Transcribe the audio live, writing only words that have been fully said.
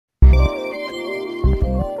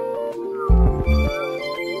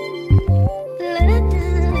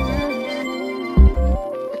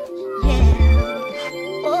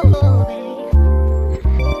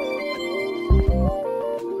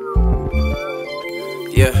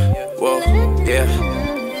Yeah, whoa,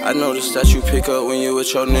 yeah. I noticed that you pick up when you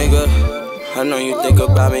with your nigga. I know you think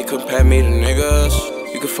about me, compare me to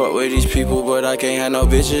niggas. You can fuck with these people, but I can't have no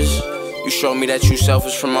bitches. You show me that you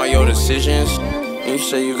selfish from all your decisions. And you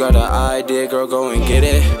say you got an idea, girl, go and get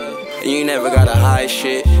it. And you never gotta hide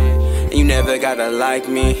shit. And you never gotta like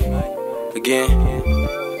me again.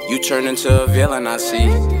 You turn into a villain, I see.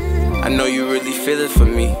 I know you really feel it for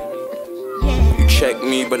me. You check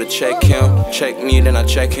me, but I check him. Check me, then I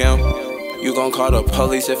check him. You gon' call the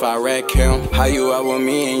police if I wreck him. How you out with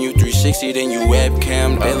me and you 360, then you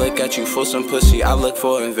webcam. They look at you for some pussy, I look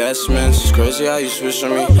for investments. It's crazy how you switch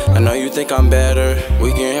on me. I know you think I'm better. We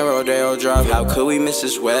can hit Rodeo Drive, how could we miss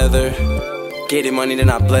this weather? Getting money, then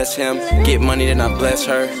I bless him. Get money, then I bless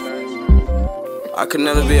her. I could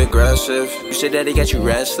never be aggressive. You said that it got you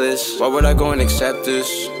restless. Why would I go and accept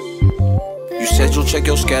this? You said you'll check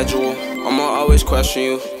your schedule. I'ma always question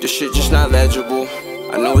you. This shit just not legible.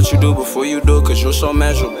 I know what you do before you do, cause you're so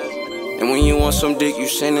measurable. And when you want some dick, you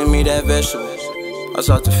sending me that vegetable. I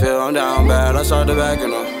start to feel I'm down bad, I start to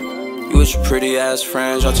backing up. You with your pretty ass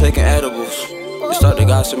friends, y'all taking edibles. You start to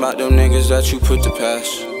gossip about them niggas that you put to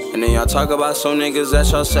pass. And then y'all talk about some niggas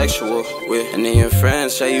that y'all sexual with. And then your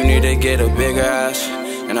friends say you need to get a bigger ass.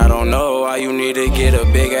 And I don't know why you need to get a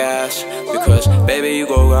big ass. Because baby, you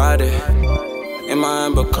gon' ride it in my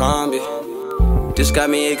Abercrombie. This got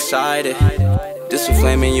me excited. This a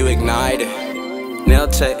flame and you ignite it. Nail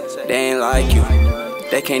tech, they ain't like you.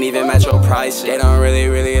 They can't even match your price. They don't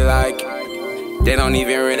really like you. They don't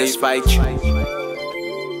even really spite you.